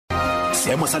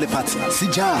seemo sa lefatshe se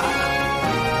jang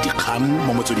dikgang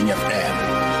mo Motsweding FM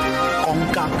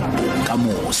konka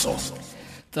bokamoso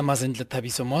Tsamasentle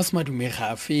Thabiso Mos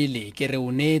madumega a fele ke re o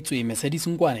neetswe mesadi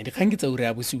Nkoane dikgang tsa ure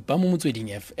ya bosupa mo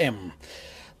Motsweding FM.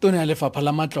 Tona ya lefapha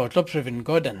la matlotlo Pravin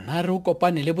Gordhan a re o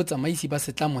kopane le botsamaisi ba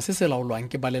setlamo se se laolwang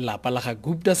ke balelapa la ga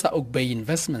Gupta sa Oakbay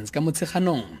Investments ka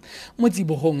Motsheganong mo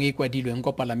tsibogong e kwadilweng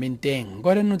ko palamenteng.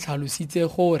 Gordhan o tlhalositse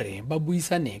gore ba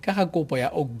buisane ka ga kopo ya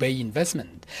Oakbay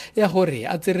Investment ya gore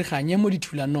a tsereganye mo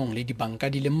dithulanong le dibanka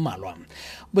di le mmalwa.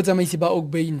 Botsamaisi ba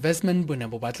Oakbay Investment bo ne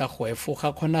bo batla go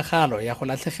efoga kgonagalo ya go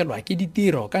latlhegelwa ke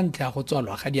ditiro ka ntlha ya go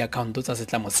tswalwa ga diakhaonto tsa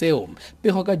setlamo seo.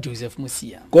 Pego ka Joseph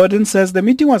Musia. Gordhan says the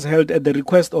meeting was held at the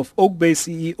request of Oakbay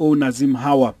CEO Nazim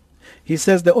Hawa. He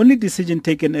says the only decision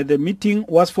taken at the meeting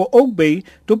was for Oakbay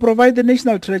to provide the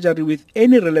National Treasury with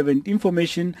any relevant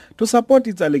information to support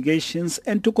its allegations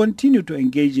and to continue to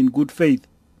engage in good faith.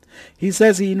 He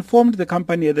says he informed the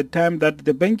company at the time that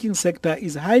the banking sector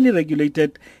is highly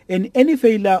regulated and any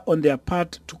failure on their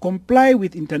part to comply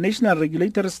with international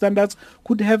regulatory standards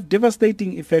could have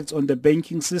devastating effects on the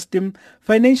banking system,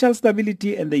 financial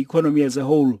stability and the economy as a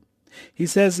whole. He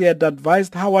says he had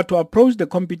advised Howard to approach the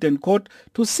competent court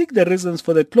to seek the reasons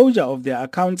for the closure of their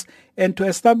accounts and to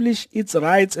establish its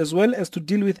rights as well as to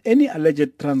deal with any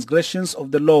alleged transgressions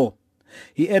of the law.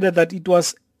 He added that it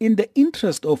was in the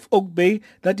interest of Oakbay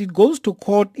that it goes to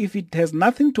court if it has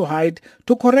nothing to hide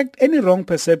to correct any wrong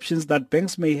perceptions that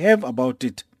banks may have about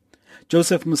it.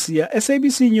 Joseph Musia,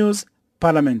 SABC News,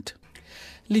 Parliament.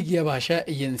 Ligi ya basha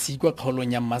ANC kwa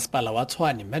kgaolong ya masepala wa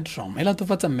Tshwane Metro e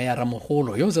latofatsa mmeara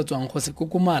mogolo yo o sa tswang go se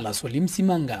kokomala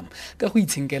Solimsimanga ka go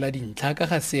itshenkela dintlha ka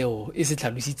ga seo e se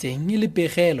tlhalositseng le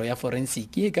pegelo ya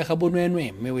forensic e ka ga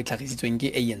bonwenwe mme o tlhagisitsweng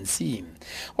ke ANC.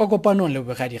 Kwa kopanong le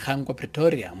bobegadikgang kwa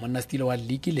Pretoria monastilo wa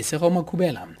Liki Lesego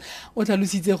Makhubela o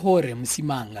tlhalositse gore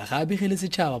Msimanga ga a begele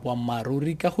setšhaba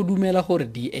boammaaruri ka go dumela gore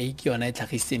DA ke yona e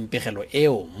tlhagisitseng pegelo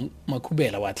eo.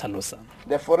 Makhubela wa tlhalosa.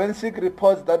 The forensic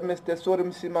reports that Mr.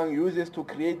 Solimsimang uses to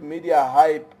create media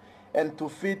hype and to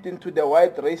fit into the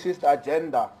white racist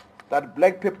agenda that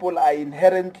black people are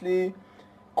inherently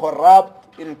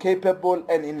corrupt, incapable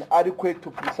and inadequate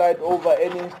to preside over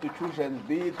any institutions,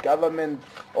 be it government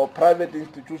or private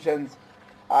institutions,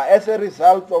 are as a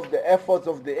result of the efforts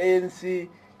of the ANC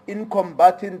in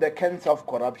combating the cancer of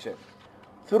corruption.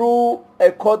 Through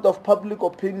a court of public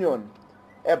opinion,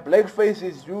 a blackface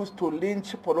is used to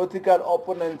lynch political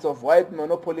opponents of white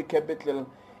monopoly capital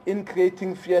in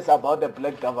creating fears about the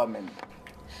black government.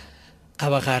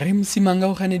 Kabagare Msimanga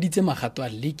o ganeditse magato a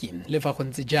Liki le fa go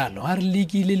ntse jalo a re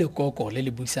Liki le lekoko le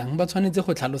le busang ba tshwanetse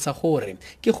go tlhalosa gore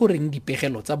ke goreng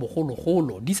dipegelo tsa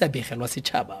bogologolo di sa begelwa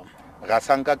setšhaba. Ga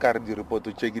sanka ka re di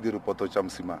reporto tse ke di reporto tsa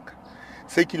Msimanga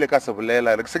se kile ka se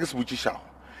bolela le se ke se botšišago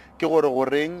ke gore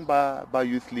goreng ba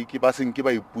youth league ba senke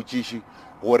ba ipotšiši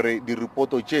gore di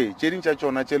reporto tše dintša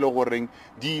tšona tše le goreng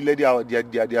di ile di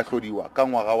a hlodiwa ka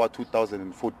ngwaga wa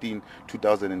 2014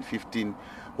 2015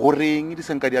 goreng di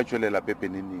senka di a tšwelela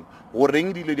pepeneneng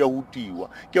goreng di ile di a utiwa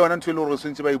ke yona ntho e le gore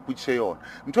sentse ba ipotšiše yona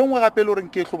ntho nngwe gape le gore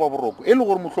ke hloba boroko e le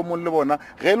gore mohlomong le bona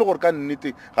ge le gore ka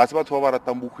nnete ga se batho ba ba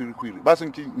ratang bokhwirikgwiri ba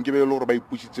senke nke be le gore ba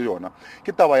ipotšitše yona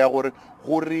ke taba ya gore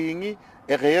goreng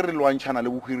ge re lwantšhana le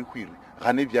bokhwirikgwiri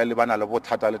gane bjale ba na le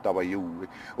bothata le taba yeuwe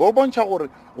go bontšha gore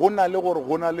go na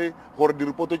le gore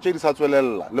diripoto tše di sa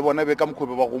tswelelela le bona be ka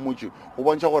mokgobe ba go motse go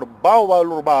bontšha gore bao ba le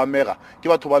gore ba amega ke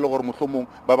batho ba le gore mohlomong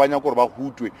ba banya gore ba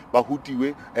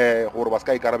hutiwe gore ba se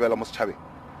ka ikarabela mo setšhabeng.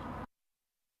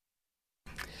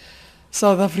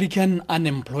 South African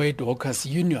Unemployed Workers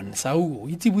Union SAU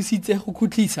e tsibositse go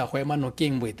khutlisa go ema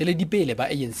nokeng boeteledipele ba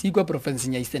ANC kwa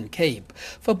profenseng ya Eastern Cape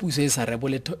fa puso e sa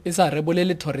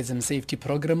rebolele Tourism Safety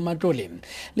Program matlole.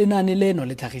 Lenaane leno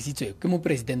le tlhagisitswe ke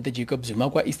mopresidente Jacob Zuma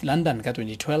kwa East London ka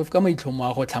 2012 ka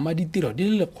maitlhomo a go tlhama ditiro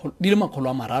di le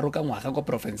 300 ka ngwaga kwa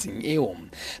profenseng eo.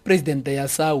 Presidente ya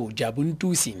SAU Jabu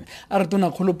Ntusi a re Tona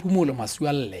Phumulo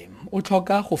Masualle o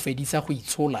tlhoka go fedisa go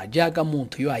itshola jaaka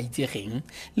motho yo a itsegeng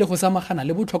le go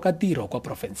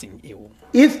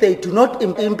If they do not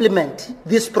implement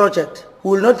this project, we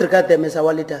will not regard them as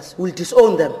our leaders. We will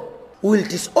disown them. We will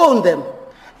disown them.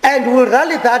 And we will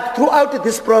rally that throughout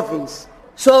this province.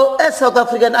 So as South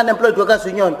African Unemployed Workers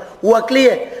Union, we are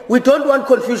clear. We don't want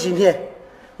confusion here.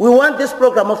 We want this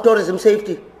program of tourism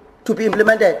safety to be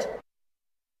implemented.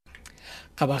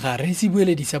 Kabagare se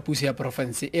bueledi sa puso ya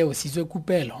province eo sizwe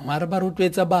kupelo mara ba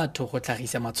rotwetsa batho go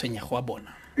tlhagisa matshwenyego a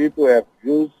bona. People have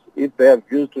views. If they have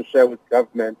views to share with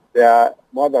government, they are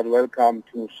more than welcome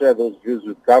to share those views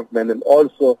with government and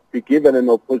also be given an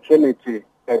opportunity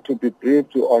to be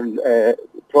briefed on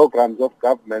programs of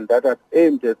government that are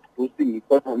aimed at boosting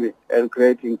economy and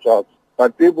creating jobs.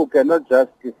 But people cannot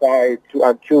just decide to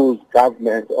accuse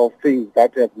government of things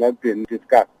that have not been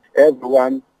discussed.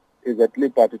 Everyone is at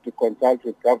liberty to consult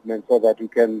with government so that we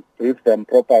can brief them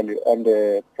properly on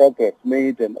the progress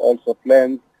made and also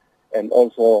plans and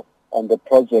also on the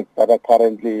projects that are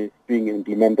currently being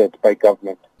implemented by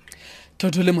government.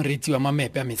 Thotole moretsi wa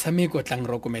mamepe a metshameko tlang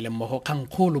rokomele mmogo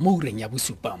kgangkgolo mo ureng ya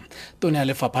bosupa. Tona ya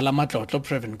lefapha la matlotlo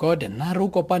Pravin Gordhan na re o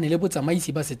kopane le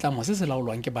botsamaisi ba setlamo se se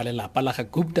laolwang ke balelapa la ga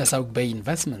Gupta sa Oakbay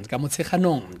Investments ka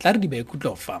Motsheganong tla re di be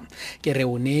kutlofa. Ke re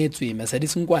o neetswe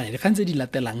Nkoane dikgang tse di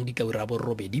latelang di ka ura bo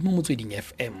robedi mo Motsweding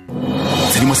FM.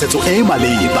 Tshedimosetso e e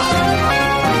maleba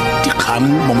dikgang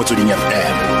mo Motsweding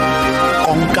FM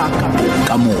konka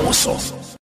bokamoso.